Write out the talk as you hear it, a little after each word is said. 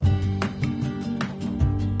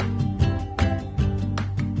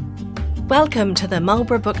Welcome to the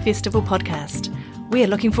Marlborough Book Festival podcast. We are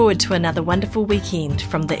looking forward to another wonderful weekend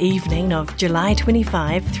from the evening of July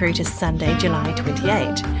 25 through to Sunday, July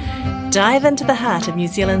 28. Dive into the heart of New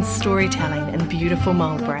Zealand's storytelling in beautiful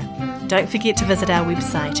Marlborough. Don't forget to visit our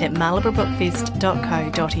website at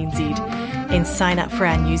marlboroughbookfest.co.nz and sign up for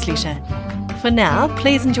our newsletter. For now,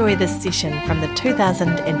 please enjoy this session from the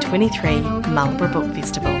 2023 Marlborough Book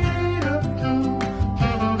Festival.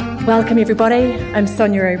 Welcome everybody, I'm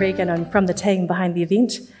Sonia O'Regan, I'm from the team behind the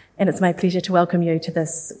event, and it's my pleasure to welcome you to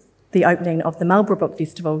the opening of the Marlborough Book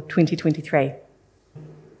Festival 2023.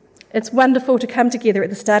 It's wonderful to come together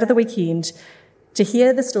at the start of the weekend to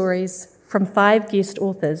hear the stories from 5 guest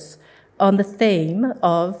authors on the theme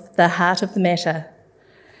of the heart of the matter.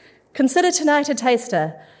 Consider tonight a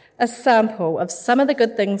taster, a sample of some of the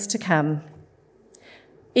good things to come.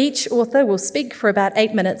 Each author will speak for about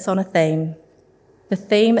 8 minutes on a theme. The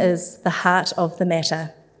theme is the heart of the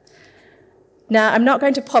matter. Now, I'm not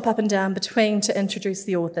going to pop up and down between to introduce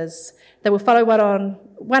the authors. They will follow one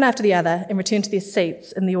after the other and return to their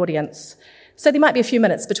seats in the audience. So there might be a few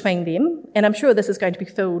minutes between them, and I'm sure this is going to be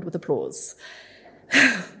filled with applause.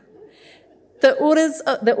 The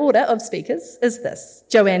order of speakers is this: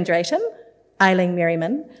 Joanne Drayton, Eileen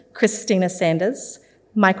Merriman, Cristina Sanders,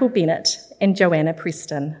 Michael Bennett, and Joanna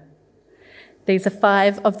Preston. These are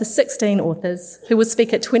 5 of the 16 authors who will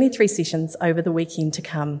speak at 23 sessions over the weekend to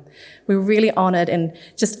come. We're really honoured and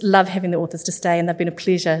just love having the authors to stay, and they've been a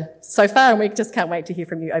pleasure so far, and we just can't wait to hear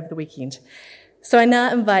from you over the weekend. So I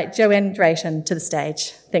now invite Joanne Drayton to the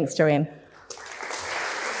stage. Thanks, Joanne.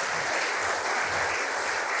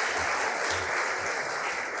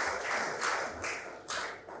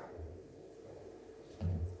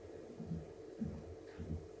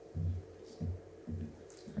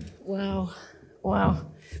 Wow,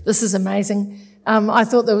 this is amazing. I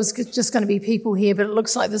thought there was just going to be people here, but it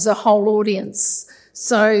looks like there's a whole audience.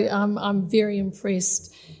 So I'm very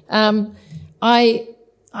impressed. I'm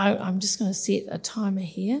just going to set a timer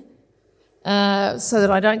here so that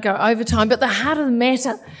I don't go over time. But the heart of the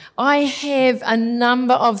matter, I have a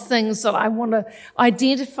number of things that I want to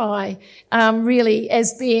identify really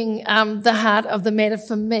as being the heart of the matter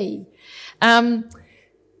for me.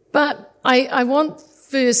 But I want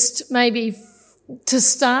first maybe to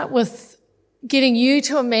start with getting you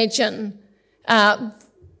to imagine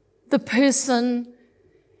the person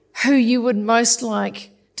who you would most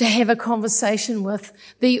like to have a conversation with,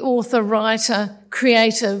 the author, writer,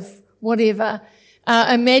 creative, whatever.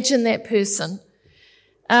 Imagine that person.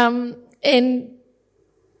 And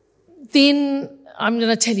then I'm going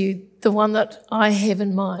to tell you the one that I have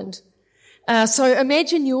in mind. So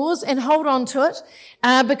imagine yours and hold on to it,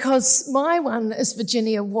 because my one is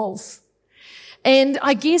Virginia Woolf. And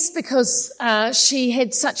I guess because she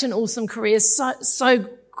had such an awesome career, so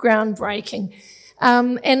groundbreaking,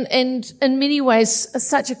 and in many ways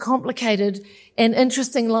such a complicated and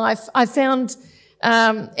interesting life. I found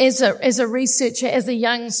as a researcher, as a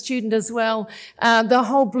young student as well, the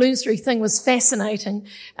whole Bloomsbury thing was fascinating.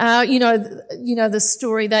 You know the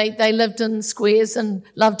story. They lived in squares and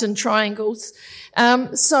loved in triangles.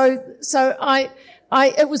 So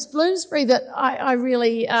it was Bloomsbury that I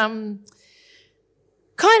really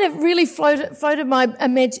kind of really floated my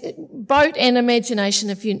boat and imagination,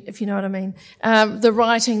 if you know what I mean. The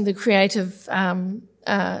writing, the creative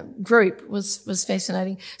group was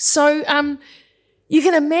fascinating. So you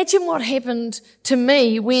can imagine what happened to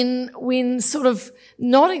me when sort of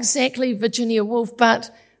not exactly Virginia Woolf,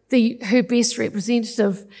 but her best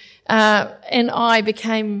representative and I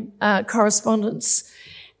became correspondents.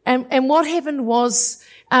 And what happened was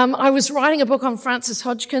I was writing a book on Frances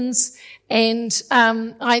Hodgkins, and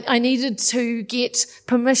I needed to get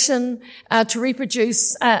permission to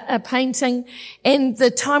reproduce a painting, and the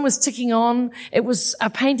time was ticking on. It was a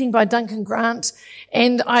painting by Duncan Grant,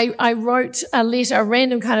 and I wrote a letter, a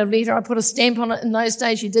random kind of letter. I put a stamp on it. In those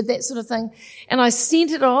days, you did that sort of thing, and I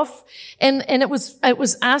sent it off, and it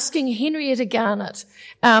was asking Henrietta Garnett,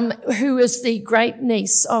 who is the great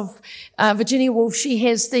niece of Virginia Woolf. She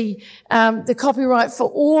has the copyright for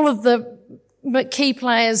all of the key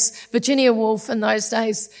players, Virginia Woolf in those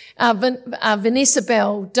days, Vanessa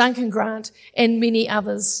Bell, Duncan Grant, and many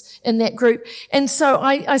others in that group. And so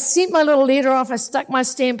I sent my little letter off, I stuck my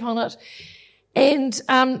stamp on it, and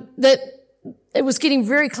that it was getting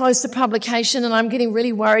very close to publication, and I'm getting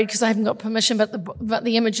really worried because I haven't got permission, but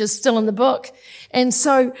the image is still in the book. And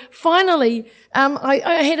so finally,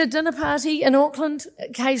 I had a dinner party in Auckland.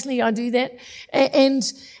 Occasionally I do that. And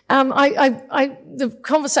the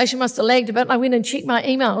conversation must have lagged a bit. I went and checked my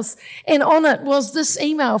emails, and on it was this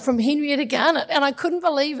email from Henrietta Garnett, and I couldn't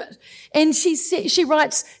believe it. And she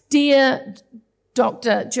writes, "Dear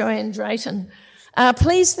Dr. Joanne Drayton,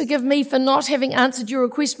 please forgive me for not having answered your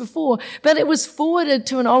request before, but it was forwarded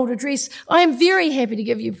to an old address. I am very happy to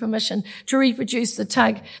give you permission to reproduce The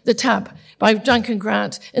Tub by Duncan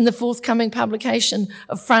Grant in the forthcoming publication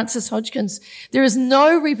of Frances Hodgkins. There is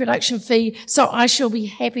no reproduction fee, so I shall be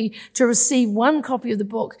happy to receive one copy of the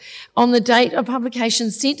book on the date of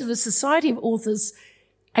publication sent to the Society of Authors,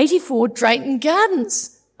 84 Drayton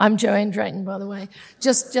Gardens." I'm Joanne Drayton, by the way.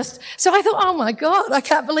 Just, so I thought, oh my God, I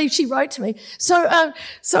can't believe she wrote to me. So I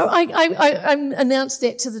announced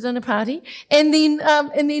that to the dinner party, and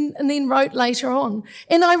then wrote later on.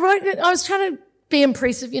 And I was trying to be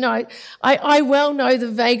impressive. I well know the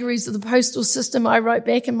vagaries of the postal system. I wrote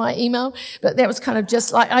back in my email, but that was kind of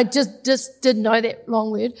just like, I just didn't know that long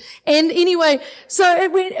word. And anyway, so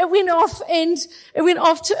it went off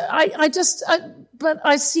to, but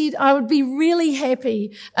I said I would be really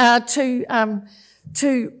happy to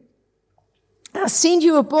send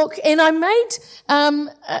you a book. And I made,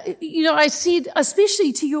 I said,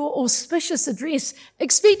 especially to your auspicious address,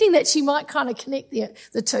 expecting that she might kind of connect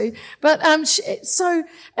the two. But, and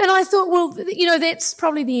I thought, well, that's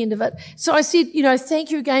probably the end of it. So I said,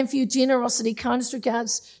 thank you again for your generosity. Kindest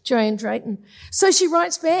regards, Joanne Drayton. So she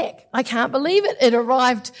writes back. I can't believe it. It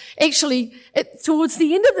arrived actually towards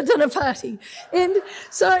the end of the dinner party. And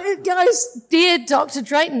so it goes, "Dear Dr.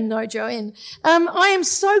 Drayton," no, Joanne, "I am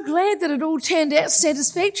so glad that it all turned out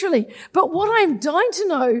satisfactorily. But what I'm dying to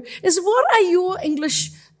know is, what are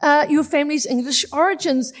your family's English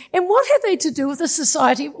origins, and what have they to do with the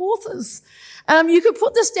Society of Authors? You could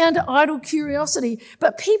put this down to idle curiosity,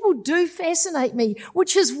 but people do fascinate me,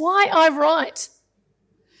 which is why I write."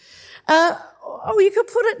 You could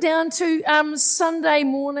put it down to Sunday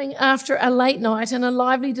morning after a late night and a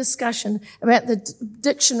lively discussion about the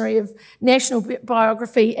dictionary of national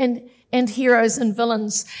biography and heroes and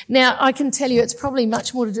villains. Now, I can tell you it's probably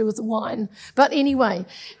much more to do with the wine. But anyway,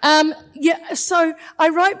 so I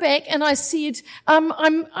wrote back and I said,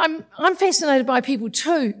 I'm fascinated by people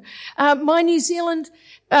too. My New Zealand,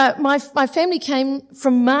 my family came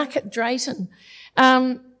from Market Drayton.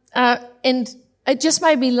 And it just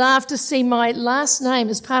made me laugh to see my last name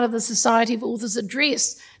as part of the Society of Authors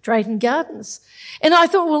address, Drayton Gardens. And I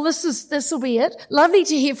thought, well, this will be it. Lovely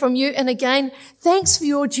to hear from you. And again, thanks for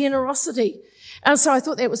your generosity. And so I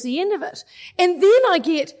thought that was the end of it. And then I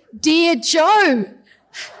get, "Dear Joe."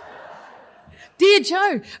 "Dear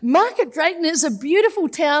Joe, Market Drayton is a beautiful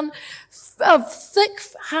town of thick,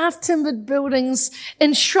 half-timbered buildings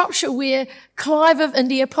in Shropshire where Clive of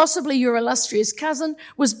India, possibly your illustrious cousin,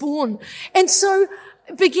 was born." And so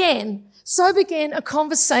began a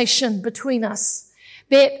conversation between us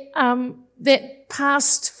that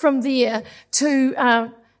passed from there to,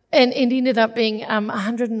 and ended up being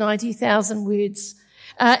 190,000 words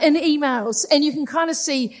in emails. And you can kind of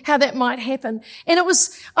see how that might happen. And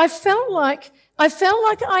I felt like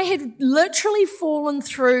I had literally fallen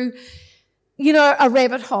through, a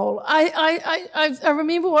rabbit hole. I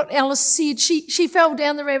remember what Alice said. She fell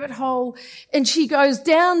down the rabbit hole and she goes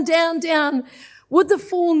down, down, down. Would the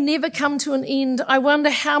fall never come to an end? I wonder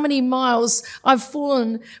how many miles I've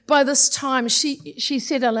fallen by this time, she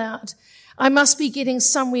said aloud. I must be getting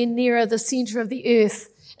somewhere nearer the center of the earth.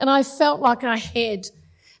 And I felt like I had.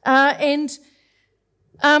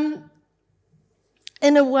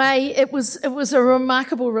 In a way, it was a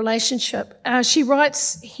remarkable relationship. She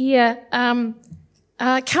writes here,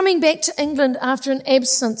 coming back to England after an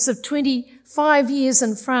absence of 25 years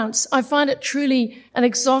in France, I find it truly an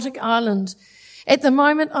exotic island. At the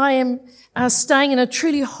moment, I am staying in a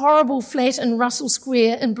truly horrible flat in Russell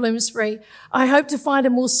Square in Bloomsbury. I hope to find a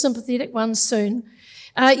more sympathetic one soon.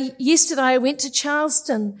 Yesterday, I went to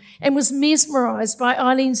Charleston and was mesmerised by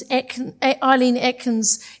Eileen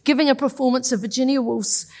Atkins giving a performance of Virginia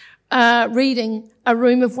Woolf's reading A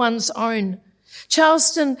Room of One's Own.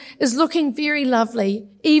 Charleston is looking very lovely,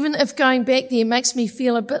 even if going back there makes me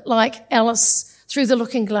feel a bit like Alice through the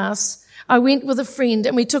looking glass. I went with a friend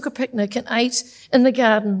and we took a picnic and ate in the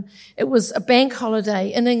garden. It was a bank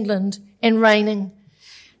holiday in England and raining.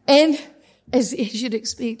 And as you'd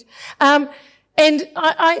expect. And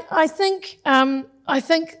I think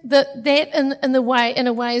that in a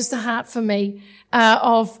way is the heart for me,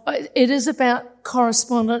 it is about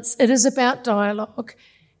correspondence. It is about dialogue.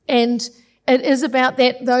 And It is about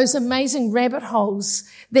those amazing rabbit holes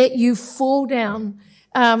that you fall down,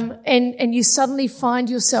 and you suddenly find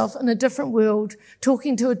yourself in a different world,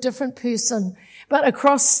 talking to a different person, but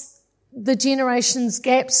across the generations,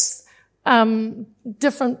 gaps,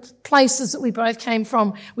 different places that we both came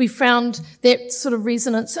from, we found that sort of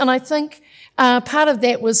resonance. And I think part of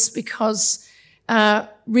that was because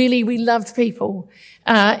really we loved people,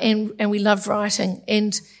 and we loved writing,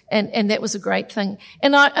 and that was a great thing.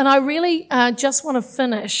 And I really just want to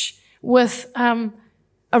finish with a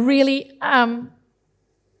really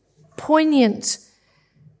poignant.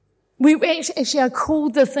 I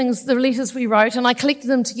called the letters we wrote, and I collected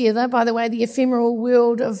them together. By the way, the ephemeral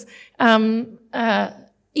world of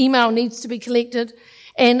email needs to be collected,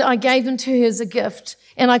 and I gave them to her as a gift,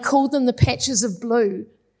 and I called them the Patches of Blue,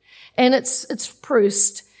 and it's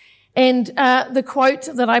Proust. And the quote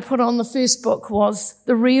that I put on the first book was,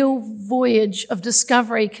 "The real voyage of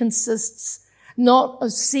discovery consists not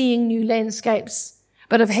of seeing new landscapes,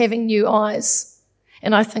 but of having new eyes."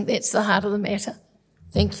 And I think that's the heart of the matter.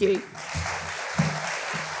 Thank you.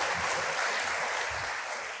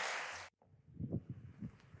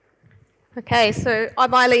 Okay, so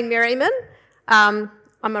I'm Eileen Merriman. I'm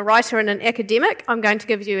a writer and an academic. I'm going to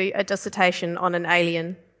give you a dissertation on an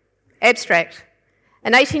alien. Abstract.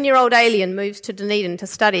 An 18-year-old alien moves to Dunedin to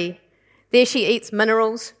study. There she eats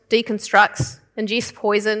minerals, deconstructs, ingests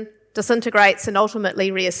poison, disintegrates, and ultimately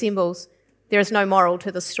reassembles. There is no moral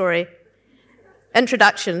to this story.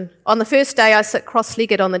 Introduction. On the first day, I sit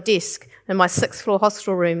cross-legged on the desk in my sixth-floor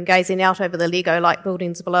hostel room, gazing out over the Lego-like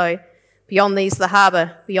buildings below. Beyond these, the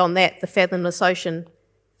harbour. Beyond that, the fathomless ocean.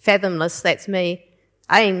 Fathomless, that's me.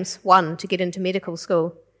 Aims, 1, to get into medical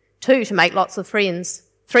school. 2, to make lots of friends.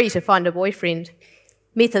 3, to find a boyfriend.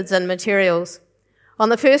 Methods and materials. On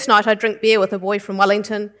the first night, I drink beer with a boy from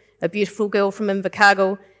Wellington, a beautiful girl from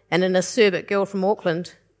Invercargill, and an acerbic girl from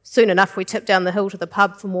Auckland. Soon enough, we tip down the hill to the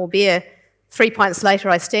pub for more beer. 3 pints later,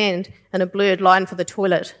 I stand in a blurred line for the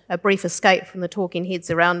toilet, a brief escape from the talking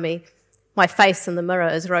heads around me. My face in the mirror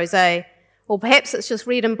is rosé. Or perhaps it's just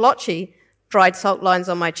red and blotchy, dried salt lines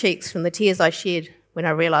on my cheeks from the tears I shed when I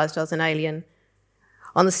realised I was an alien.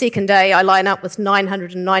 On the second day, I line up with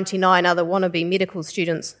 999 other wannabe medical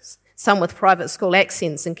students, some with private school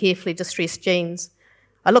accents and carefully distressed jeans.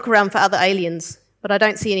 I look around for other aliens, but I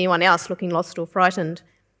don't see anyone else looking lost or frightened.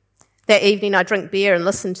 That evening, I drink beer and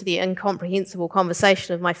listen to the incomprehensible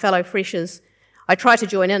conversation of my fellow freshers. I try to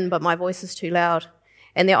join in, but my voice is too loud,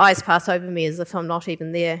 and their eyes pass over me as if I'm not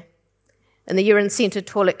even there. In the urine-scented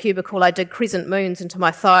toilet cubicle, I dig crescent moons into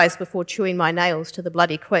my thighs before chewing my nails to the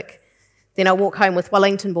bloody quick. Then I walk home with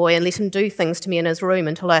Wellington Boy and let him do things to me in his room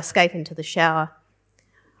until I escape into the shower.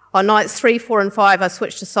 On nights 3, 4 and 5, I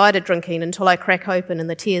switch to cider drinking until I crack open and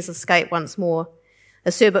the tears escape once more. A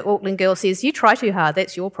Acerbic Auckland girl says, "You try too hard,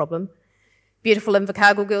 that's your problem." Beautiful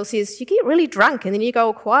Invercargill girl says, "You get really drunk and then you go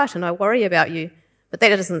all quiet and I worry about you." But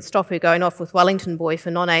that doesn't stop her going off with Wellington Boy for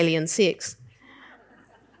non-alien sex.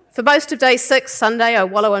 For most of day 6, Sunday, I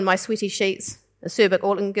wallow in my sweaty sheets. A Acerbic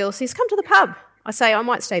Auckland girl says, "Come to the pub." I say, "I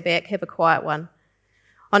might stay back, have a quiet one."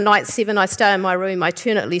 On night 7, I stay in my room,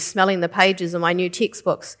 alternately smelling the pages of my new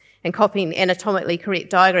textbooks and copying anatomically correct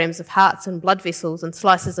diagrams of hearts and blood vessels and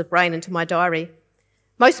slices of brain into my diary.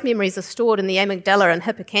 Most memories are stored in the amygdala and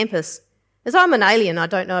hippocampus. As I'm an alien, I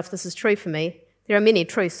don't know if this is true for me. There are many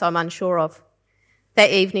truths I'm unsure of.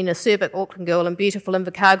 That evening, a Acerbic Auckland girl and beautiful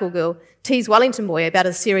Invercargill girl tease Wellington Boy about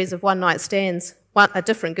a series of one-night stands, a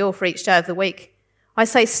different girl for each day of the week. I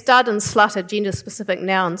say stud and slut are gender-specific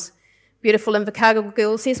nouns. Beautiful Invercargill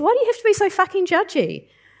girl says, "Why do you have to be so fucking judgy?"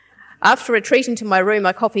 After retreating to my room,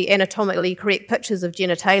 I copy anatomically correct pictures of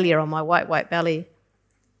genitalia on my white belly.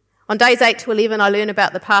 On days 8 to 11, I learn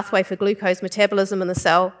about the pathway for glucose metabolism in the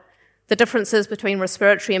cell, the differences between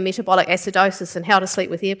respiratory and metabolic acidosis, and how to sleep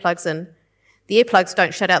with earplugs in. The earplugs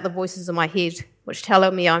don't shut out the voices in my head, which tell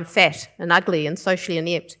me I'm fat and ugly and socially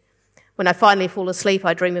inept. When I finally fall asleep,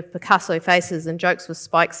 I dream of Picasso faces and jokes with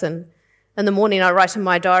spikes in. In the morning, I write in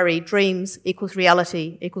my diary, dreams equals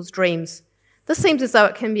reality equals dreams. This seems as though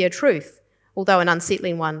it can be a truth, although an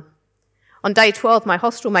unsettling one. On day 12, my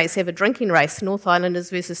hostel mates have a drinking race, North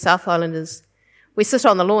Islanders versus South Islanders. We sit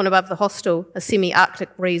on the lawn above the hostel, a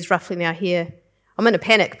semi-Arctic breeze ruffling our hair. I'm in a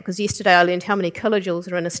panic because yesterday I learned how many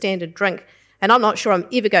kilojoules are in a standard drink, and I'm not sure I'm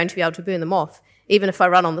ever going to be able to burn them off, even if I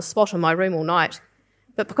run on the spot in my room all night.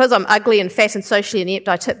 But because I'm ugly and fat and socially inept,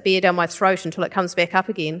 I tip beer down my throat until it comes back up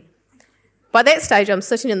again. By that stage, I'm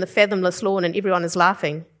sitting in the fathomless lawn and everyone is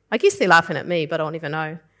laughing. I guess they're laughing at me, but I'll never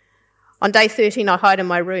know. On day 13, I hide in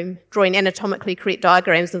my room, drawing anatomically correct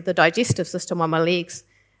diagrams of the digestive system on my legs.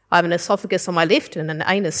 I have an esophagus on my left and an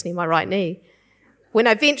anus near my right knee. When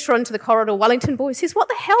I venture onto the corridor, Wellington boy says, "What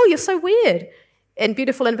the hell, you're so weird." And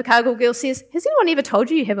beautiful Invercargill girl says, "Has anyone ever told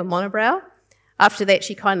you you have a monobrow?" After that,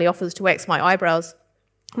 she kindly offers to wax my eyebrows.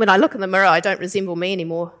 When I look in the mirror, I don't resemble me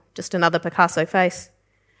anymore, just another Picasso face.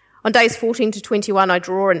 On days 14 to 21, I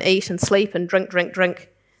draw and eat and sleep and drink.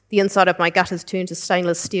 The inside of my gut is turned to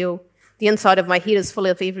stainless steel. The inside of my head is full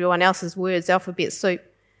of everyone else's words, alphabet soup.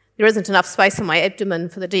 There isn't enough space in my abdomen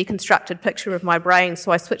for the deconstructed picture of my brain,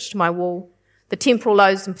 so I switch to my wall. The temporal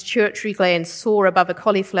lobes and pituitary glands soar above a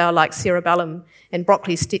cauliflower-like cerebellum and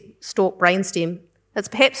broccoli stalk brainstem. It's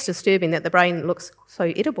perhaps disturbing that the brain looks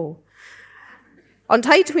so edible. On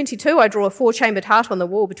day 22, I draw a 4-chambered heart on the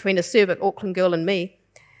wall between a cervic Auckland girl and me.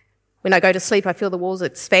 When I go to sleep, I feel the walls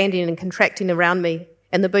expanding and contracting around me,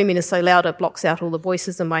 and the booming is so loud it blocks out all the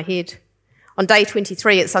voices in my head. On day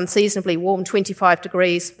 23, it's unseasonably warm, 25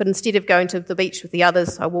 degrees, but instead of going to the beach with the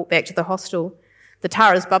others, I walk back to the hostel. The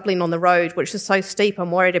tar is bubbling on the road, which is so steep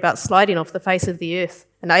I'm worried about sliding off the face of the earth,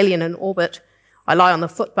 an alien in orbit. I lie on the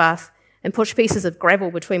footbath and push pieces of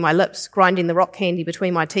gravel between my lips, grinding the rock candy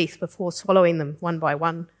between my teeth before swallowing them one by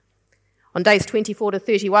one. On days 24 to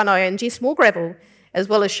 31, I ingest more gravel, as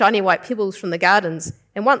well as shiny white pebbles from the gardens,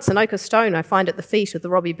 and once an ochre stone I find at the feet of the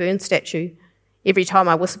Robbie Burns statue. Every time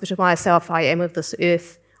I whisper to myself, I am of this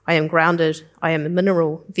earth, I am grounded, I am a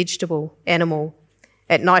mineral, vegetable, animal.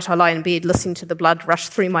 At night I lie in bed listening to the blood rush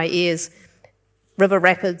through my ears. River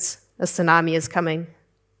rapids, a tsunami is coming.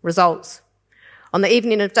 Results. On the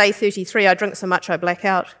evening of day 33, I drink so much I black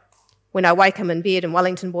out. When I wake, I'm in bed and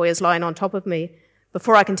Wellington boy is lying on top of me.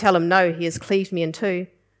 Before I can tell him no, he has cleaved me in two.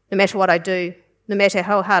 No matter what I do, no matter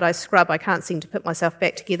how hard I scrub, I can't seem to put myself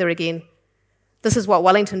back together again. This is what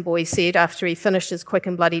Wellington boy said after he finished his quick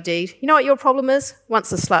and bloody deed. "You know what your problem is?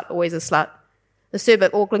 Once a slut, always a slut." The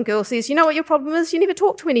cervic Auckland girl says, "You know what your problem is? You never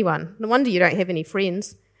talk to anyone. No wonder you don't have any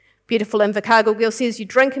friends." Beautiful Invercargill girl says, "You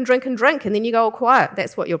drink and drink and drink, and then you go all quiet.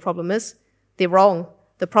 That's what your problem is." They're wrong.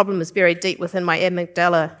 The problem is buried deep within my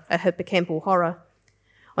amygdala, a hippocampal horror.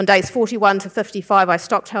 On days 41 to 55, I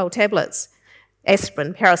stockpile tablets,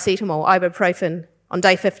 aspirin, paracetamol, ibuprofen. On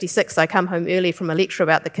day 56, I come home early from a lecture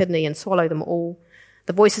about the kidney and swallow them all.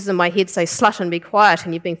 The voices in my head say, "Slut and be quiet,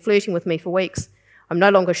 and you've been flirting with me for weeks." I'm no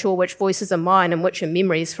longer sure which voices are mine and which are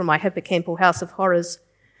memories from my hippocampal house of horrors.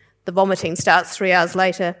 The vomiting starts 3 hours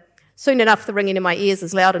later. Soon enough, the ringing in my ears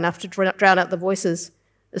is loud enough to drown out the voices.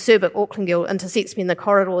 The cervic Auckland girl intercepts me in the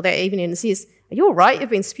corridor that evening and says, "Are you all right? You've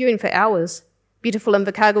been spewing for hours." Beautiful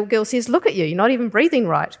Invercargill girl says, "Look at you, you're not even breathing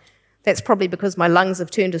right." That's probably because my lungs have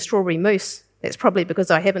turned to strawberry mousse. That's probably because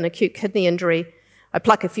I have an acute kidney injury. I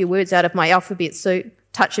pluck a few words out of my alphabet soup,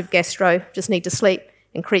 touch of gastro, just need to sleep,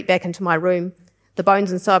 and creep back into my room. The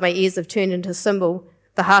bones inside my ears have turned into a symbol.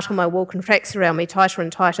 The heart on my wall contracts around me tighter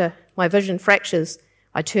and tighter. My vision fractures.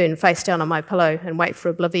 I turn face down on my pillow and wait for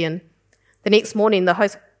oblivion. The next morning,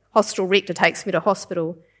 the hostel rector takes me to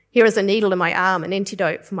hospital. Here is a needle in my arm, an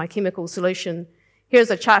antidote for my chemical solution. Here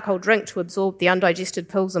is a charcoal drink to absorb the undigested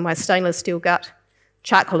pills in my stainless steel gut.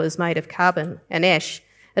 Charcoal is made of carbon and ash.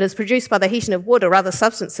 It is produced by the heating of wood or other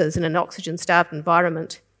substances in an oxygen-starved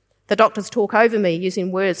environment. The doctors talk over me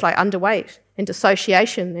using words like underweight and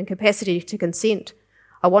dissociation and capacity to consent.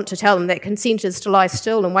 I want to tell them that consent is to lie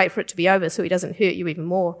still and wait for it to be over so he doesn't hurt you even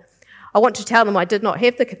more. I want to tell them I did not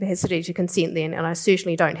have the capacity to consent then, and I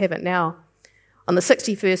certainly don't have it now. On the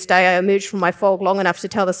 61st day, I emerged from my fog long enough to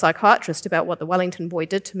tell the psychiatrist about what the Wellington boy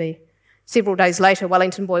did to me. Several days later,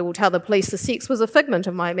 Wellington boy will tell the police the sex was a figment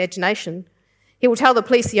of my imagination. He will tell the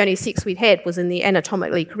police the only sex we'd had was in the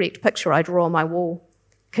anatomically correct picture I draw on my wall.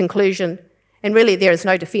 Conclusion, and really there is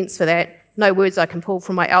no defence for that, no words I can pull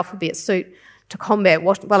from my alphabet soup to combat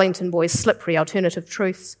Wellington boy's slippery alternative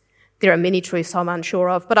truths. There are many truths I'm unsure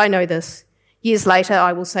of, but I know this. Years later,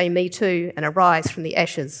 I will say me too and arise from the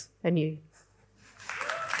ashes anew.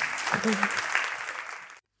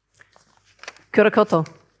 Kia ora koutou.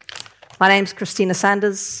 My name's Cristina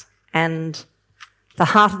Sanders, and the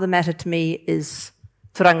heart of the matter to me is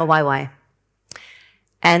Te Ranga Waiwai.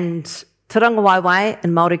 And Te Ranga Waiwai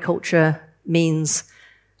in Māori culture means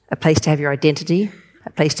a place to have your identity, a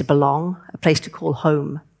place to belong, a place to call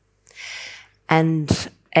home. And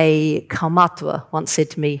a kaumatua once said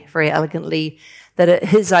to me very elegantly that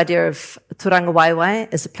his idea of Te Ranga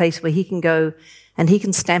Waiwai is a place where he can go and he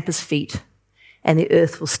can stamp his feet and the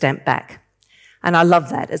earth will stamp back. And I love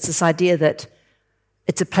that. It's this idea that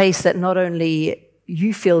it's a place that not only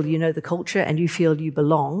you feel you know the culture and you feel you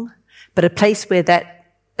belong, but a place where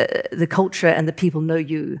the culture and the people know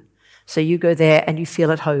you. So you go there and you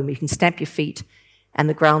feel at home. You can stamp your feet and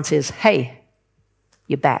the ground says, hey,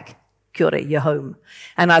 you're back. kia ora, you're home.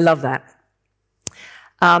 And I love that.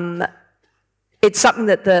 It's something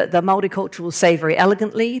that the Māori culture will say very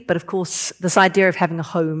elegantly, but of course, this idea of having a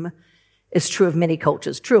home is true of many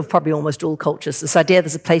cultures, true of probably almost all cultures. This idea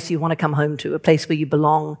there's a place you want to come home to, a place where you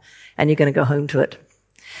belong, and you're going to go home to it.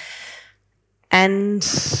 And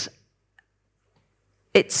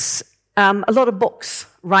it's a lot of books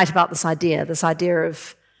write about this idea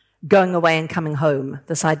of going away and coming home,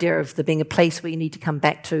 this idea of there being a place where you need to come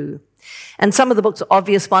back to. And some of the books are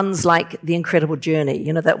obvious ones, like The Incredible Journey,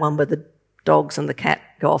 you know, that one where the dogs and the cat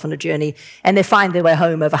go off on a journey, and they find their way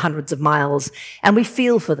home over hundreds of miles, and we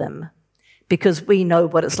feel for them because we know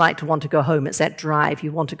what it's like to want to go home. It's that drive,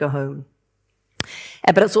 you want to go home.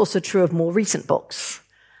 But it's also true of more recent books.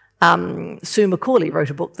 Sue McCauley wrote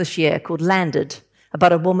a book this year called Landed,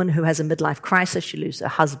 about a woman who has a midlife crisis. She loses her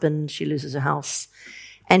husband, she loses her house,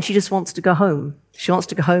 and she just wants to go home. She wants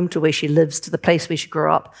to go home to where she lives, to the place where she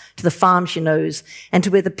grew up, to the farm she knows, and to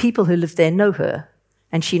where the people who live there know her,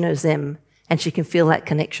 and she knows them, and she can feel that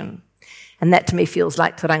connection. And that to me feels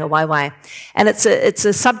like Te Ranga Waiwai. And it's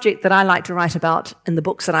a subject that I like to write about in the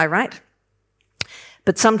books that I write.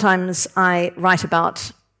 But sometimes I write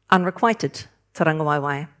about unrequited Te Ranga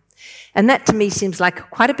Waiwai. And that to me seems like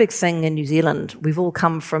quite a big thing in New Zealand. We've all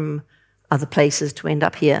come from other places to end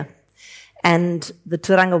up here. And the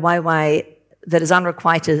Te Ranga Waiwai that is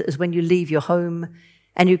unrequited is when you leave your home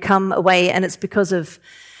and you come away, and it's because of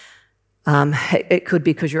it could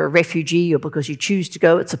be because you're a refugee or because you choose to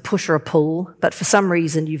go. It's a push or a pull. But for some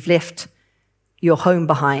reason, you've left your home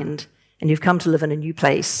behind and you've come to live in a new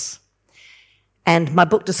place. And my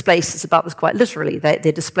book Displaced is about this quite literally.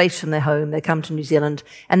 They're displaced from their home. They come to New Zealand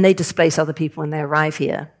and they displace other people when they arrive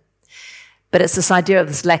here. But it's this idea of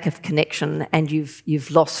this lack of connection, and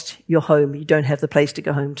you've lost your home. You don't have the place to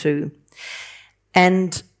go home to.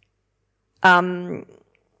 And I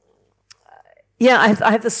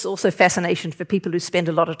have this also fascination for people who spend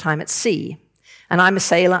a lot of time at sea. And I'm a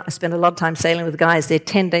sailor. I spend a lot of time sailing with guys. They're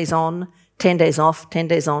 10 days on, 10 days off, 10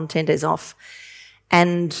 days on, 10 days off.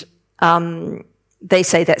 And they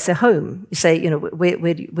say that's their home. You say,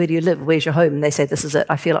 where do you live? Where's your home? And they say, this is it.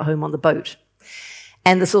 I feel at home on the boat.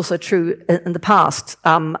 And this is also true in the past.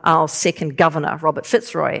 Our second governor, Robert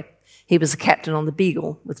Fitzroy, he was a captain on the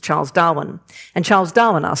Beagle with Charles Darwin. And Charles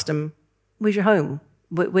Darwin asked him, where's your home?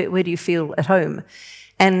 Where do you feel at home?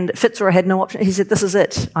 And Fitzroy had no option. He said, this is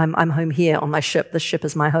it. I'm home here on my ship. This ship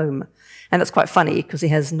is my home. And it's quite funny because he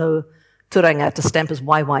has no turanga to stamp his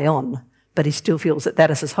waiwai on, but he still feels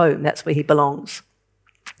that is his home. That's where he belongs.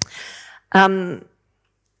 And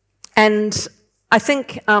I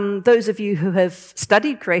think those of you who have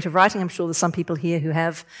studied creative writing, I'm sure there's some people here who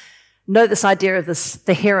have, know this idea of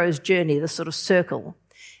the hero's journey, this sort of circle.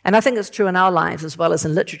 And I think it's true in our lives as well as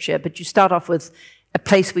in literature, but you start off with a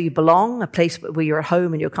place where you belong, a place where you're at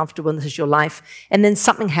home and you're comfortable and this is your life, and then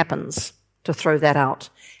something happens to throw that out,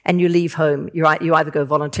 and you leave home. You either go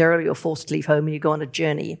voluntarily or forced to leave home, and you go on a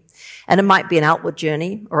journey. And it might be an outward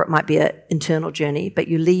journey, or it might be an internal journey, but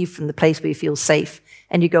you leave from the place where you feel safe,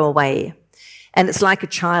 and you go away. And it's like a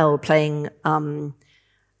child playing in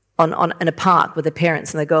a park with their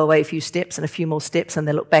parents, and they go away a few steps and a few more steps, and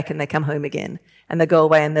they look back and they come home again. And they go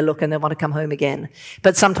away and they look and they want to come home again.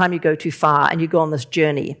 But sometimes you go too far and you go on this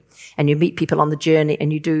journey and you meet people on the journey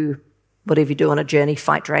and you do whatever you do on a journey,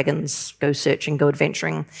 fight dragons, go searching, go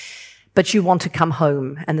adventuring. But you want to come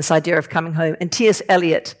home, and this idea of coming home. And T.S.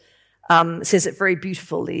 Eliot says it very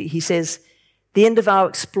beautifully. He says, the end of our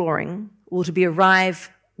exploring will to be arrive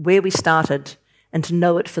where we started and to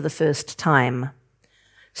know it for the first time.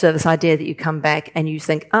 So this idea that you come back and you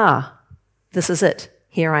think, this is it.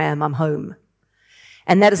 Here I am, I'm home.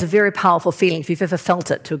 And that is a very powerful feeling, if you've ever felt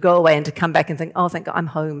it, to go away and to come back and think, thank God, I'm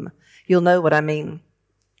home. You'll know what I mean.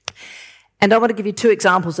 And I want to give you two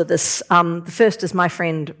examples of this. The first is my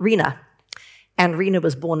friend Rena. And Rena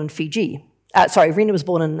was born in Rena was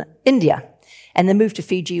born in India. And they moved to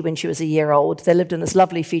Fiji when she was a year old. They lived in this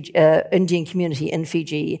lovely Indian community in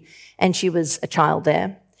Fiji, and she was a child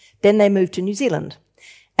there. Then they moved to New Zealand.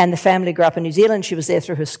 And the family grew up in New Zealand. She was there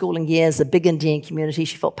through her schooling years, a big Indian community.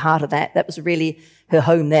 She felt part of that. That was really her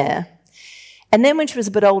home there. And then when she was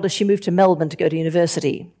a bit older, she moved to Melbourne to go to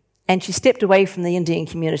university. And she stepped away from the Indian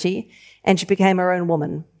community and she became her own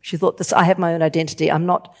woman. She thought, I have my own identity. I'm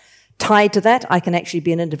not tied to that. I can actually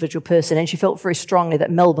be an individual person. And she felt very strongly that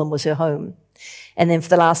Melbourne was her home. And then for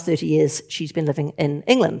the last 30 years, she's been living in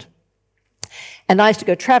England. And I used to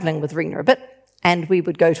go traveling with Rena a bit. And we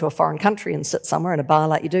would go to a foreign country and sit somewhere in a bar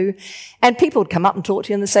like you do. And people would come up and talk to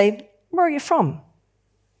you and they'd say, where are you from?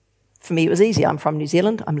 For me, it was easy. I'm from New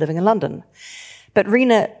Zealand. I'm living in London. But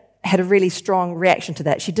Rena had a really strong reaction to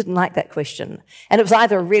that. She didn't like that question. And it was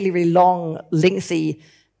either a really, really long, lengthy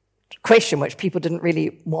question which people didn't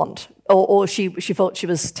really want, or she thought she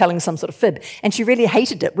was telling some sort of fib. And she really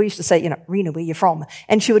hated it. We used to say, Rena, where you from?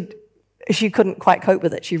 And she couldn't quite cope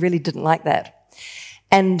with it. She really didn't like that.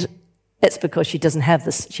 And it's because she doesn't have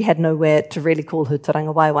this. She had nowhere to really call her te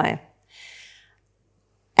ranga waiwai.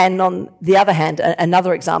 And on the other hand,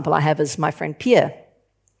 another example I have is my friend Pierre.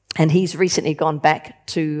 And he's recently gone back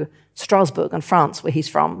to Strasbourg in France, where he's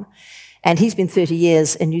from. And he's been 30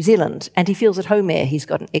 years in New Zealand, and he feels at home there. He's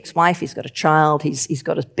got an ex-wife, he's got a child, he's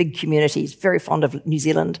got a big community, he's very fond of New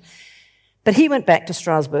Zealand. But he went back to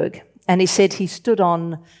Strasbourg, and he said he stood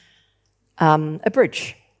on a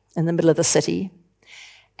bridge in the middle of the city,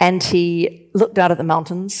 and he looked out at the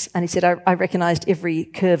mountains, and he said, I recognized every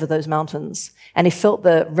curve of those mountains. And he felt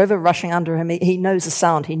the river rushing under him. He knows the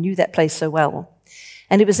sound. He knew that place so well.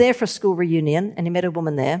 And he was there for a school reunion, and he met a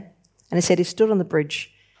woman there. And he said he stood on the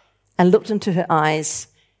bridge and looked into her eyes,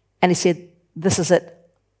 and he said, this is it.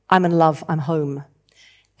 I'm in love. I'm home.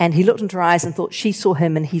 And he looked into her eyes and thought she saw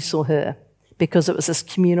him and he saw her, because it was this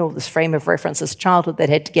communal, this frame of reference, this childhood they'd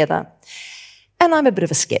had together. And I'm a bit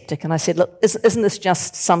of a skeptic, and I said, look, isn't this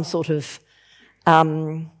just some sort of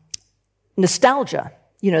nostalgia?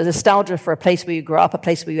 Nostalgia for a place where you grew up, a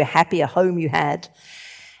place where you were happy, a home you had.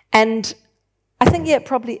 And I think, yeah, it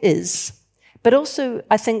probably is. But also,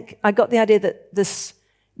 I think I got the idea that this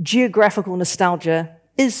geographical nostalgia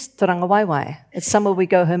is te ranga waiwai. It's somewhere we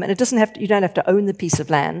go home, and you don't have to own the piece of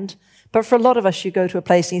land. But for a lot of us, you go to a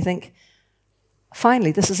place and you think,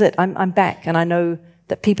 finally, this is it. I'm back, and I know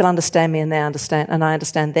that people understand me, and I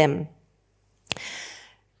understand them.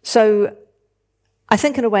 So I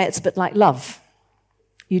think in a way it's a bit like love.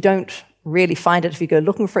 You don't really find it if you go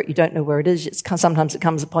looking for it. You don't know where it is. Sometimes it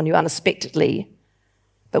comes upon you unexpectedly.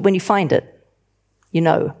 But when you find it, you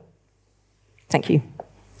know. Thank you.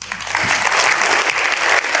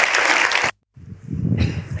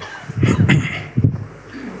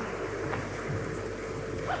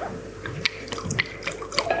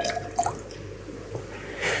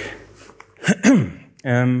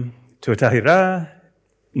 Tuatahi rā,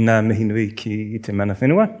 nā mihinui ki te mana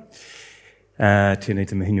whenua. Tēnei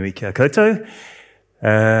te mihinui ki a koutou.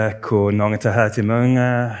 Ko nongataha te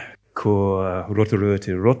maunga, ko rotorua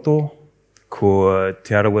te roto, ko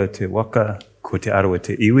te arawa te waka, ko te arawa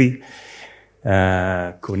te iwi,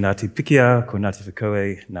 ko Ngāti Pikia, ko Ngāti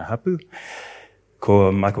Whakaue ngā hapu,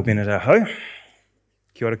 ko Michael Bennett ahau.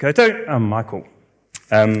 Kia ora koutou, I'm Michael.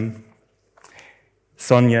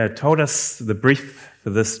 Sonia told us the brief for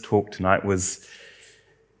this talk tonight was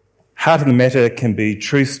heart of the matter can be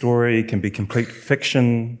true story, can be complete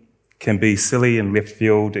fiction, can be silly and left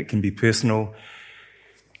field, it can be personal.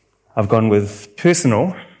 I've gone with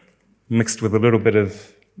personal mixed with a little bit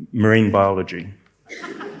of marine biology.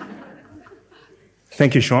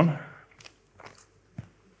 Thank you, Sean.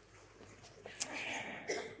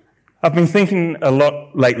 I've been thinking a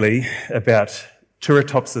lot lately about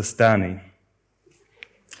Turritopsis dani.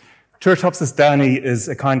 Turritopsis dani is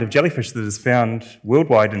a kind of jellyfish that is found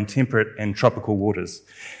worldwide in temperate and tropical waters.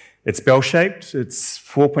 It's bell-shaped, it's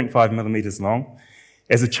 4.5 millimeters long.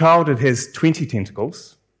 As a child, it has 20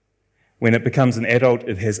 tentacles. When it becomes an adult,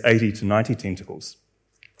 it has 80 to 90 tentacles.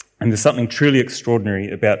 And there's something truly extraordinary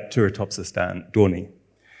about Turritopsis dani.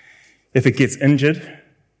 If it gets injured,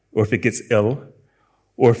 or if it gets ill,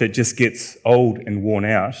 or if it just gets old and worn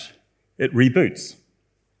out, it reboots.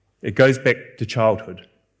 It goes back to childhood.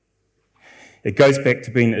 It goes back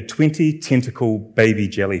to being a 20-tentacle baby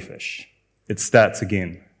jellyfish. It starts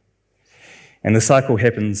again. And the cycle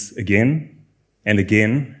happens again and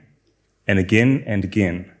again and again and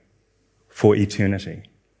again for eternity.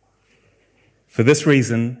 For this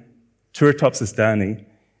reason, Turritopsis dani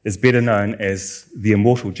is better known as the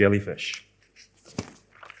immortal jellyfish.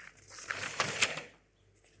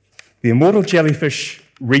 The immortal jellyfish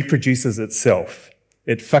reproduces itself.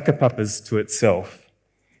 It whakapapas to itself.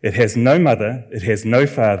 It has no mother, it has no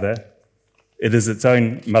father, it is its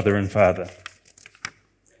own mother and father.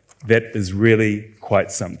 That is really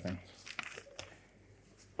quite something.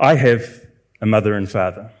 I have a mother and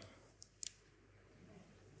father.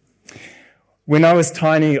 When I was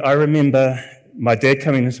tiny, I remember my dad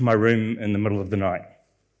coming into my room in the middle of the night.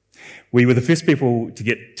 We were the first people to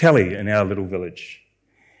get telly in our little village.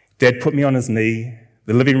 Dad put me on his knee.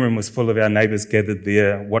 The living room was full of our neighbours gathered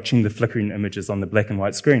there, watching the flickering images on the black and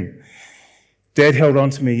white screen. Dad held on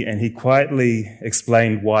to me and he quietly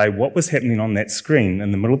explained why what was happening on that screen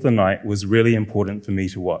in the middle of the night was really important for me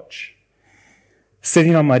to watch.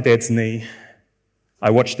 Sitting on my dad's knee, I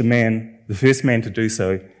watched a man, the first man to do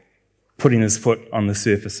so, putting his foot on the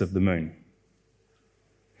surface of the moon.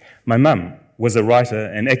 My mum was a writer,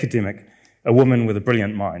 an academic, a woman with a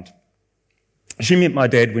brilliant mind. She met my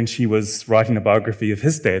dad when she was writing a biography of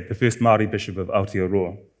his dad, the first Māori bishop of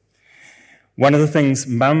Aotearoa. One of the things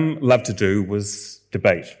Mum loved to do was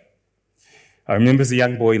debate. I remember as a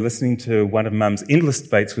young boy listening to one of Mum's endless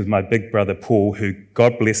debates with my big brother Paul, who,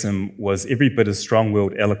 God bless him, was every bit as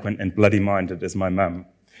strong-willed, eloquent and bloody-minded as my mum.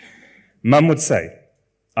 Mum would say,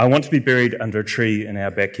 "I want to be buried under a tree in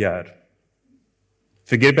our backyard."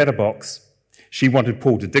 Forget about a box. She wanted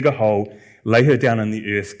Paul to dig a hole, lay her down in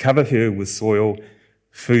the earth, cover her with soil,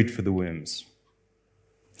 food for the worms.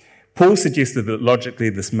 Paul suggested that logically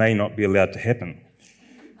this may not be allowed to happen.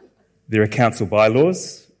 There are council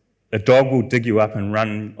bylaws. A dog will dig you up and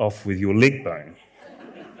run off with your leg bone.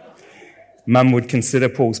 Mum would consider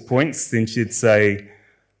Paul's points, then she'd say,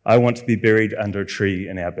 "I want to be buried under a tree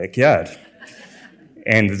in our backyard."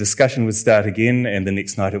 And the discussion would start again, and the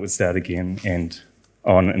next night it would start again, and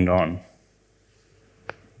on and on.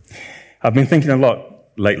 I've been thinking a lot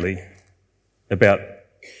lately about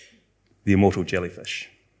the immortal jellyfish.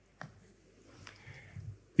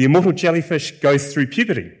 The immortal jellyfish goes through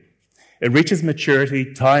puberty. It reaches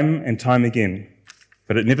maturity time and time again,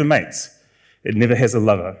 but it never mates. It never has a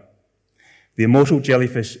lover. The immortal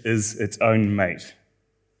jellyfish is its own mate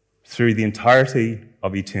through the entirety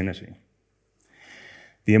of eternity.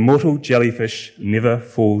 The immortal jellyfish never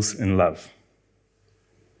falls in love.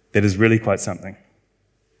 That is really quite something.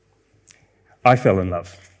 I fell in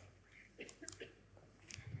love.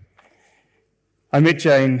 I met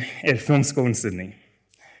Jane at film school in Sydney.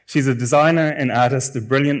 She's a designer and artist, a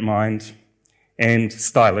brilliant mind, and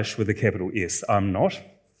stylish with a capital S. I'm not.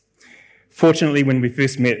 Fortunately, when we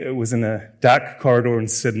first met, it was in a dark corridor in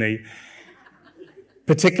Sydney,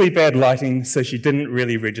 particularly bad lighting, so she didn't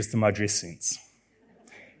really register my dress sense.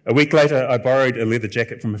 A week later, I borrowed a leather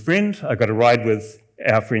jacket from a friend. I got a ride with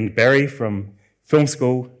our friend Barry from film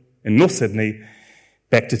school in North Sydney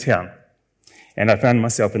back to town. And I found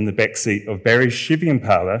myself in the back seat of Barry's Chevy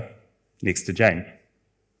Impala next to Jane.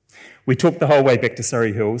 We talked the whole way back to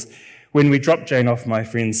Surrey Hills. When we dropped Jane off, my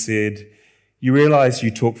friend said, "You realise you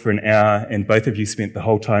talked for an hour and both of you spent the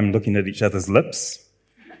whole time looking at each other's lips?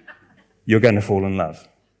 You're going to fall in love."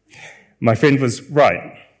 My friend was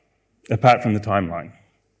right, apart from the timeline.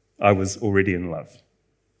 I was already in love.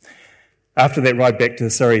 After that ride back to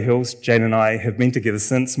Surrey Hills, Jane and I have been together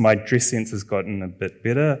since. My dress sense has gotten a bit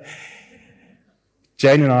better.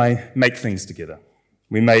 Jane and I make things together.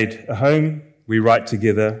 We made a home, we write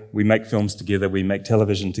together, we make films together, we make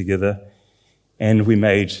television together, and we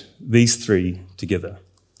made these three together.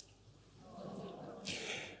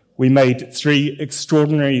 We made three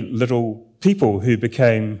extraordinary little people who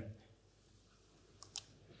became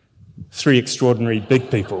three extraordinary big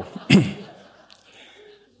people.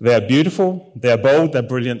 They're beautiful, they're bold, they're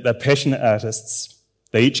brilliant, they're passionate artists.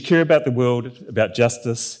 They each care about the world, about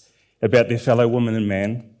justice, about their fellow woman and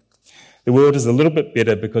man. The world is a little bit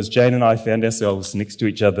better because Jane and I found ourselves next to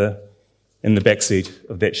each other in the backseat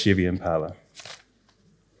of that Chevy Impala.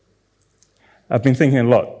 I've been thinking a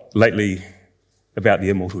lot lately about the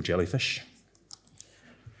immortal jellyfish.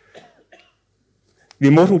 The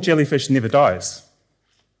immortal jellyfish never dies.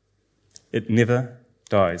 It never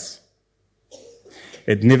dies.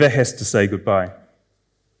 It never has to say goodbye.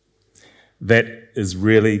 That is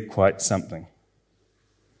really quite something.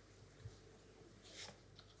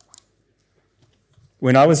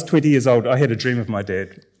 When I was 20 years old, I had a dream of my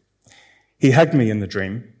dad. He hugged me in the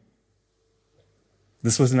dream.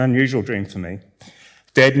 This was an unusual dream for me.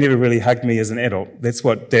 Dad never really hugged me as an adult. That's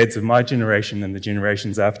what dads of my generation and the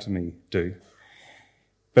generations after me do.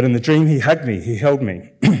 But in the dream, he hugged me, he held me.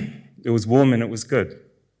 It was warm and it was good.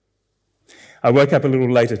 I woke up a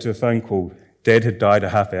little later to a phone call. Dad had died a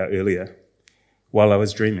half hour earlier while I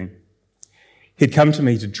was dreaming. He'd come to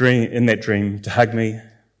me in that dream to hug me,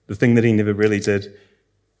 the thing that he never really did,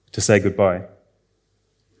 to say goodbye.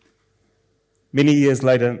 Many years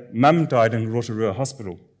later, Mum died in Rotorua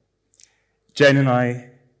Hospital. Jane and I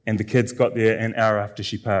and the kids got there an hour after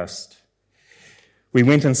she passed. We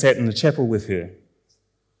went and sat in the chapel with her.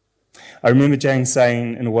 I remember Jane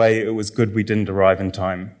saying, in a way, it was good we didn't arrive in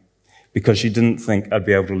time, because she didn't think I'd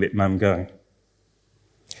be able to let Mum go.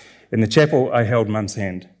 In the chapel, I held Mum's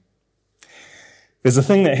hand. There's a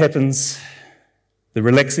thing that happens, the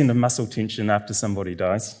relaxing of muscle tension after somebody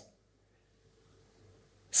dies.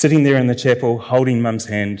 Sitting there in the chapel, holding Mum's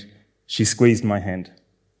hand, she squeezed my hand.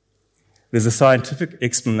 There's a scientific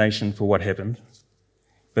explanation for what happened,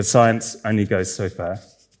 but science only goes so far.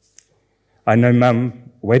 I know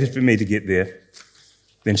Mum waited for me to get there,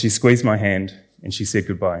 then she squeezed my hand and she said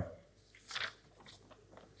goodbye.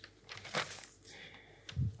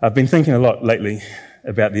 I've been thinking a lot lately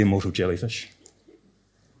about the immortal jellyfish.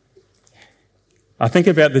 I think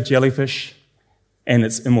about the jellyfish and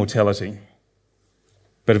its immortality.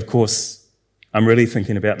 But of course, I'm really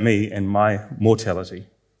thinking about me and my mortality.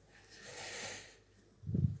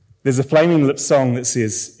 There's a Flaming Lips song that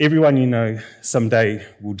says, "Everyone you know someday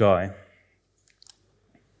will die."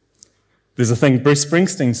 There's a thing Bruce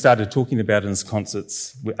Springsteen started talking about in his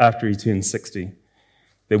concerts after he turned 60,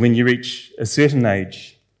 that when you reach a certain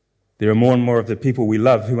age, there are more and more of the people we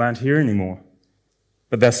love who aren't here anymore,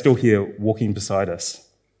 but they're still here walking beside us.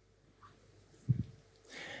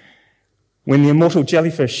 When the immortal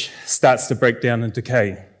jellyfish starts to break down and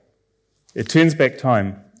decay, it turns back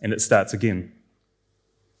time and it starts again.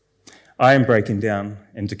 I am breaking down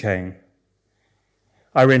and decaying.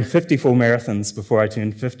 I ran 54 marathons before I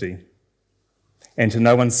turned 50. And to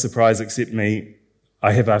no one's surprise except me,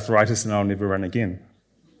 I have arthritis and I'll never run again.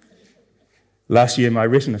 Last year, my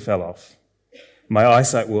retina fell off. My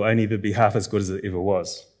eyesight will only ever be half as good as it ever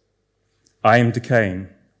was. I am decaying.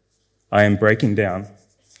 I am breaking down.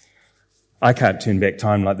 I can't turn back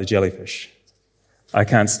time like the jellyfish. I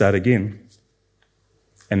can't start again.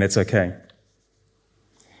 And that's okay.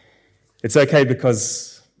 It's okay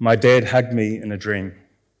because my dad hugged me in a dream.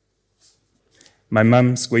 My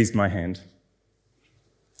mum squeezed my hand.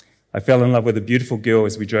 I fell in love with a beautiful girl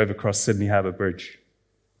as we drove across Sydney Harbour Bridge.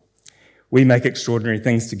 We make extraordinary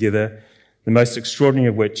things together, the most extraordinary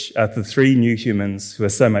of which are the three new humans who are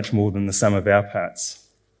so much more than the sum of our parts.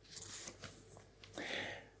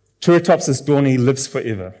 Turritopsis dawni lives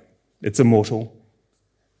forever. It's immortal,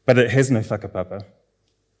 but it has no whakapapa.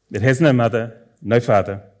 It has no mother, no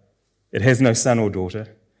father. It has no son or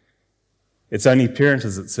daughter. Its only parent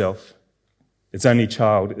is itself. Its only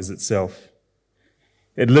child is itself.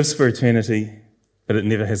 It lives for eternity, but it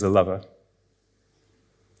never has a lover.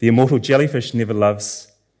 The immortal jellyfish never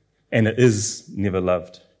loves, and it is never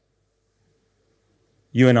loved.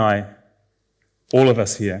 You and I, all of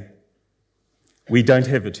us here, we don't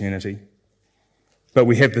have eternity, but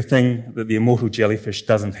we have the thing that the immortal jellyfish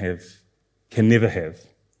doesn't have, can never have.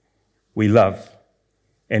 We love,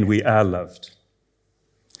 and we are loved.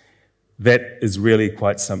 That is really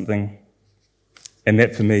quite something, and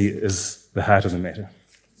that for me is the heart of the matter.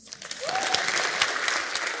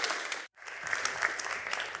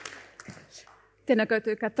 Tēnā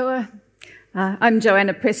koutou katoa. I'm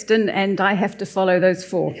Joanna Preston, and I have to follow those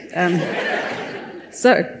four.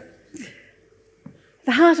 So,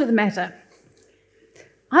 the heart of the matter.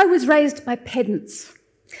 I was raised by pedants.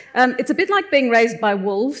 It's a bit like being raised by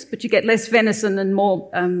wolves, but you get less venison and more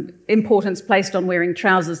importance placed on wearing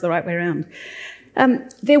trousers the right way around.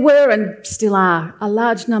 There were, and still are, a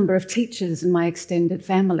large number of teachers in my extended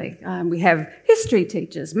family. We have history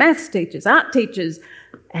teachers, maths teachers, art teachers,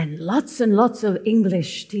 and lots of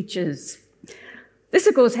English teachers. This,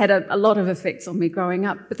 of course, had a lot of effects on me growing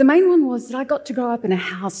up, but the main one was that I got to grow up in a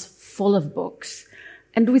house full of books,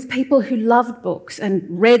 and with people who loved books and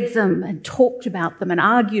read them and talked about them and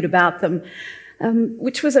argued about them,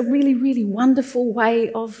 which was a really, really wonderful way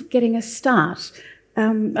of getting a start.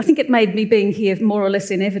 I think it made me being here more or less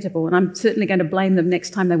inevitable, and I'm certainly going to blame them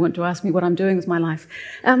next time they want to ask me what I'm doing with my life.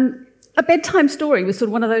 A bedtime story was sort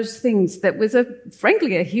of one of those things that was,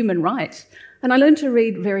 frankly, a human right, and I learned to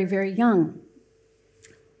read very, very young.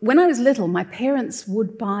 When I was little, my parents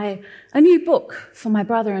would buy a new book for my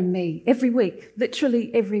brother and me every week,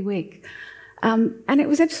 literally every week, and it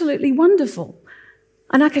was absolutely wonderful.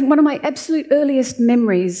 And I think one of my absolute earliest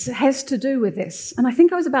memories has to do with this, and I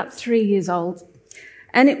think I was about 3 years old,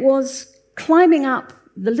 and it was climbing up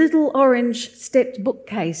the little orange stepped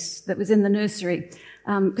bookcase that was in the nursery,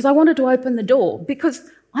 because I wanted to open the door, because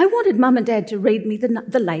I wanted Mum and Dad to read me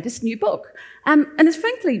the latest new book. And as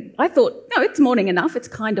frankly, I thought, no, it's morning enough, it's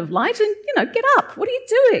kind of light, and, get up, what are you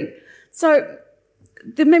doing? So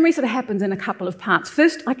the memory sort of happens in a couple of parts.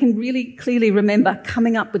 First, I can really clearly remember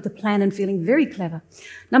coming up with the plan and feeling very clever.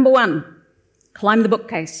 Number 1, climb the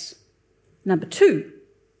bookcase. Number 2,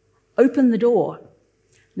 open the door.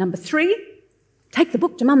 Number 3, take the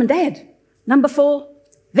book to Mum and Dad. Number 4,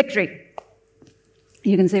 victory.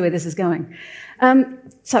 You can see where this is going.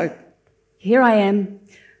 So here I am,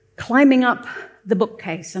 climbing up the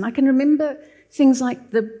bookcase, and I can remember things like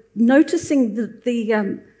noticing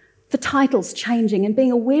the titles changing and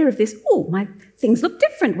being aware of this. Oh, my things look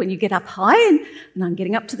different when you get up high, and I'm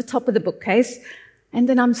getting up to the top of the bookcase, and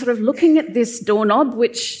then I'm sort of looking at this doorknob,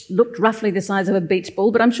 which looked roughly the size of a beach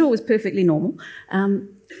ball, but I'm sure was perfectly normal.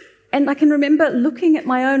 And I can remember looking at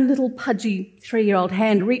my own little pudgy 3-year-old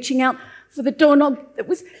hand, reaching out for the doorknob that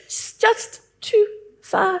was just too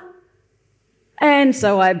far And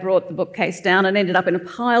so I brought the bookcase down and ended up in a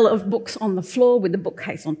pile of books on the floor with the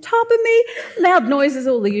bookcase on top of me, loud noises,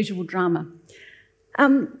 all the usual drama.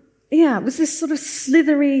 It was this sort of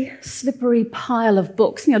slithery, slippery pile of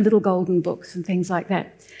books, little golden books and things like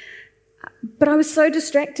that. But I was so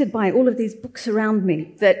distracted by all of these books around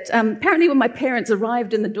me that apparently when my parents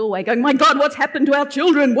arrived in the doorway going, "My God, what's happened to our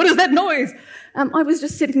children? What is that noise?" I was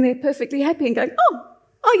just sitting there perfectly happy and going,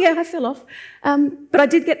 oh yeah, I fell off. But I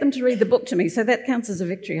did get them to read the book to me, so that counts as a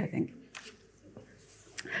victory, I think.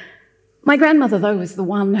 My grandmother, though, was the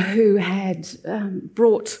one who had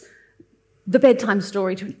brought the bedtime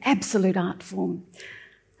story to an absolute art form.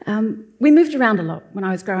 We moved around a lot when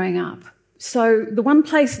I was growing up. So the one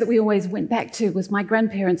place that we always went back to was my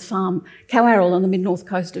grandparents' farm, Cowarrel, on the mid-north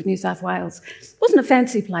coast of New South Wales. It wasn't a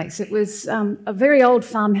fancy place. It was a very old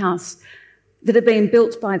farmhouse that had been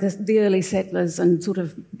built by the early settlers and sort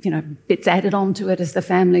of, bits added onto it as the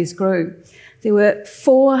families grew. There were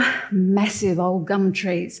 4 massive old gum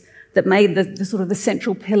trees that made the sort of the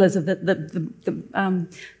central pillars of the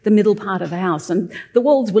middle part of the house. And the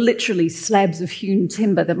walls were literally slabs of hewn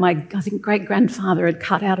timber that I think, great-grandfather had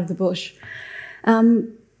cut out of the bush.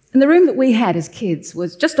 And the room that we had as kids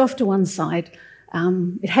was just off to one side.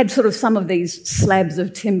 It had sort of some of these slabs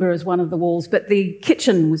of timber as one of the walls, but the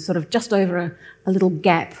kitchen was sort of just over a little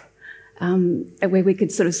gap where we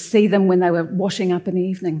could sort of see them when they were washing up in the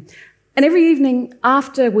evening. And every evening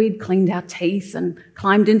after we'd cleaned our teeth and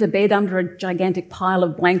climbed into bed under a gigantic pile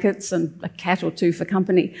of blankets and a cat or two for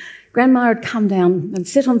company, Grandma would come down and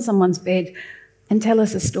sit on someone's bed and tell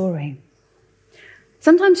us a story.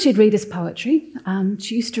 Sometimes she'd read us poetry.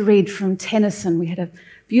 She used to read from Tennyson. We had a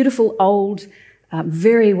beautiful old,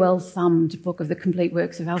 very well-thumbed book of the complete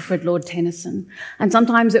works of Alfred Lord Tennyson. And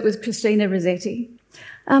sometimes it was Cristina Rossetti.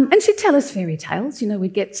 And she'd tell us fairy tales.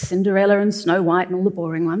 We'd get Cinderella and Snow White and all the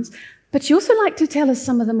boring ones. But she also liked to tell us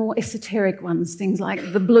some of the more esoteric ones, things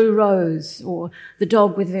like The Blue Rose or The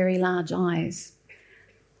Dog with Very Large Eyes.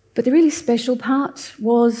 But the really special part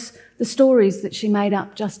was the stories that she made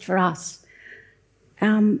up just for us.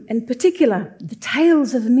 In particular, the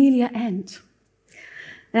tales of Amelia Ant.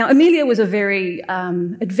 Now, Amelia was a very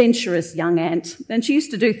adventurous young ant, and she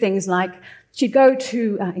used to do things like she'd go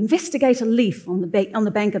to investigate a leaf on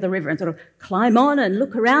the bank of the river and sort of climb on and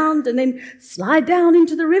look around and then slide down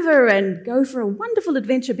into the river and go for a wonderful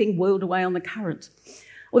adventure being whirled away on the current.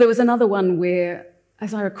 Or there was another one where,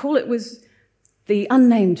 as I recall, it was the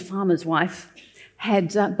unnamed farmer's wife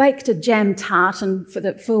had baked a jam tart and I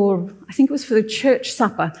think it was for the church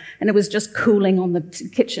supper, and it was just cooling on the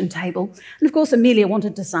kitchen table. And of course, Amelia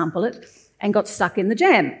wanted to sample it and got stuck in the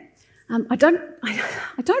jam. I don't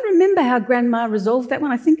remember how Grandma resolved that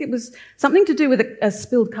one. I think it was something to do with a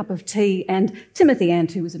spilled cup of tea and Timothy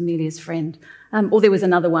Ant, who was Amelia's friend. Or there was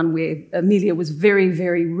another one where Amelia was very,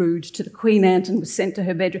 very rude to the Queen Ant and was sent to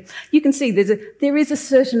her bedroom. You can see there is a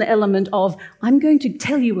certain element of, I'm going to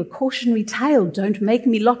tell you a cautionary tale, don't make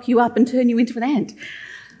me lock you up and turn you into an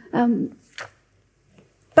ant.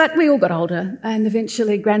 But we all got older, and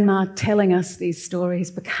eventually Grandma telling us these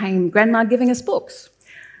stories became Grandma giving us books.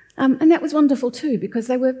 And that was wonderful too, because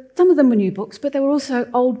some of them were new books, but they were also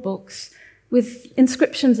old books with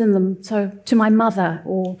inscriptions in them, so to my mother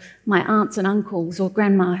or my aunts and uncles or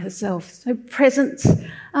Grandma herself, so presents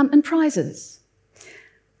and prizes.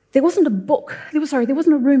 There wasn't there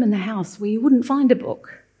wasn't a room in the house where you wouldn't find a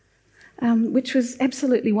book, which was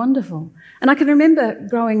absolutely wonderful. And I can remember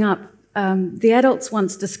growing up, the adults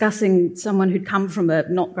once discussing someone who'd come from a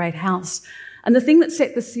not great house, and the thing that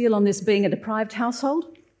set the seal on this being a deprived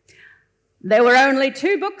household, there were only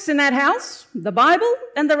 2 books in that house, the Bible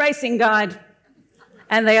and the racing guide.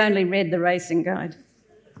 And they only read the racing guide.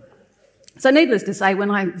 So needless to say, when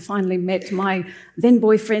I finally met my then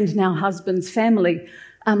boyfriend, now husband's family,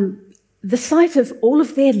 the sight of all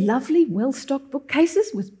of their lovely, well-stocked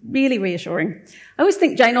bookcases was really reassuring. I always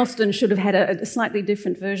think Jane Austen should have had a slightly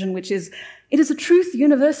different version, which is, it is a truth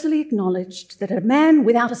universally acknowledged that a man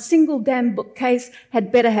without a single damn bookcase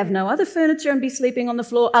had better have no other furniture and be sleeping on the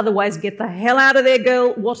floor, otherwise get the hell out of there,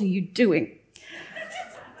 girl, what are you doing?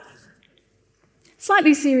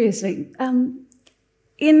 Slightly seriously,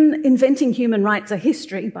 in Inventing Human Rights, A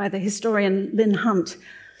History by the historian Lynn Hunt,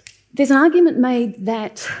 there's an argument made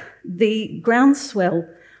that the groundswell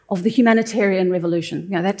of the humanitarian revolution,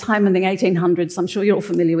 that time in the 1800s, I'm sure you're all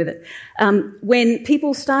familiar with it, when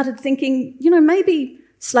people started thinking, maybe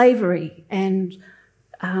slavery and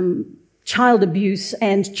child abuse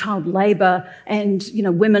and child labour and,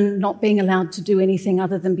 women not being allowed to do anything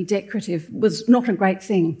other than be decorative was not a great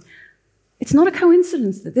thing. It's not a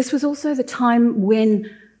coincidence that this was also the time when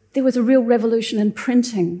there was a real revolution in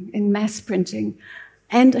printing, in mass printing,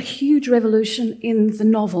 and a huge revolution in the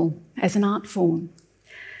novel as an art form.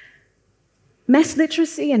 Mass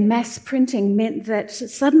literacy and mass printing meant that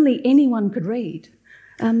suddenly anyone could read.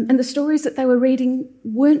 And the stories that they were reading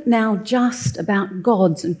weren't now just about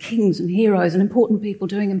gods and kings and heroes and important people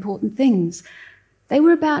doing important things. They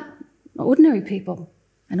were about ordinary people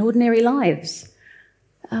and ordinary lives.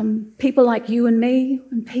 People like you and me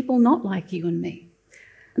and people not like you and me.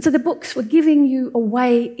 And so the books were giving you a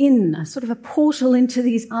way in, a sort of a portal into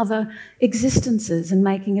these other existences and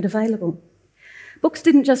making it available. Books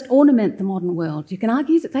didn't just ornament the modern world. You can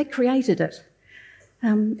argue that they created it.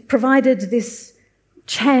 Provided this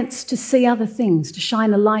chance to see other things, to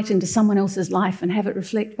shine a light into someone else's life and have it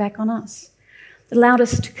reflect back on us. It allowed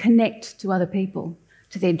us to connect to other people,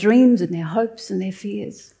 to their dreams and their hopes and their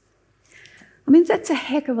fears. I mean, that's a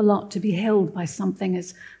heck of a lot to be held by something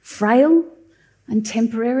as frail and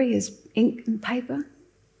temporary as ink and paper.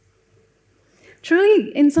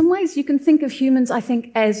 Truly, in some ways, you can think of humans, I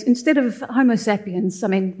think, as, instead of Homo sapiens, I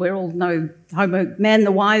mean, we all know Homo, man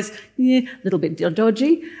the wise, a little bit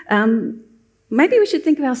dodgy. Maybe we should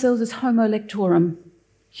think of ourselves as Homo lectorum,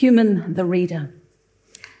 human the reader.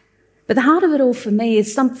 But the heart of it all for me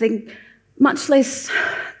is something much less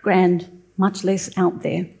grand, much less out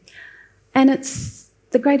there. And it's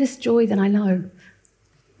the greatest joy that I know.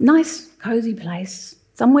 Nice, cosy place,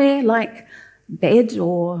 somewhere like bed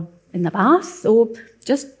or in the bath or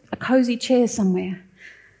just a cosy chair somewhere.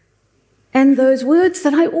 And those words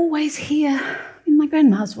that I always hear in my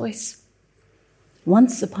grandma's voice.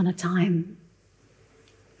 Once upon a time.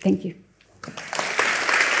 Thank you.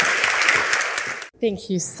 Thank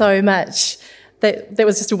you so much. That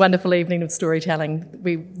was just a wonderful evening of storytelling.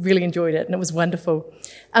 We really enjoyed it and it was wonderful.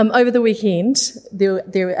 Over the weekend,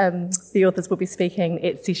 the authors will be speaking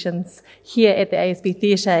at sessions here at the ASB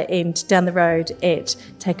Theatre and down the road at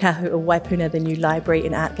Te Kahu o Waipuna, the new library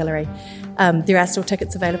and art gallery. There are still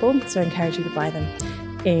tickets available, so I encourage you to buy them.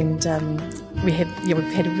 And we've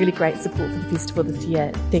had a really great support for the festival this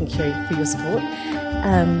year. Thank you for your support.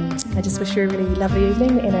 I just wish you a really lovely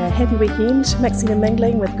evening and a happy weekend, mixing and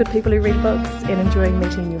mingling with good people who read books and enjoying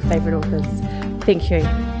meeting your favourite authors. Thank you.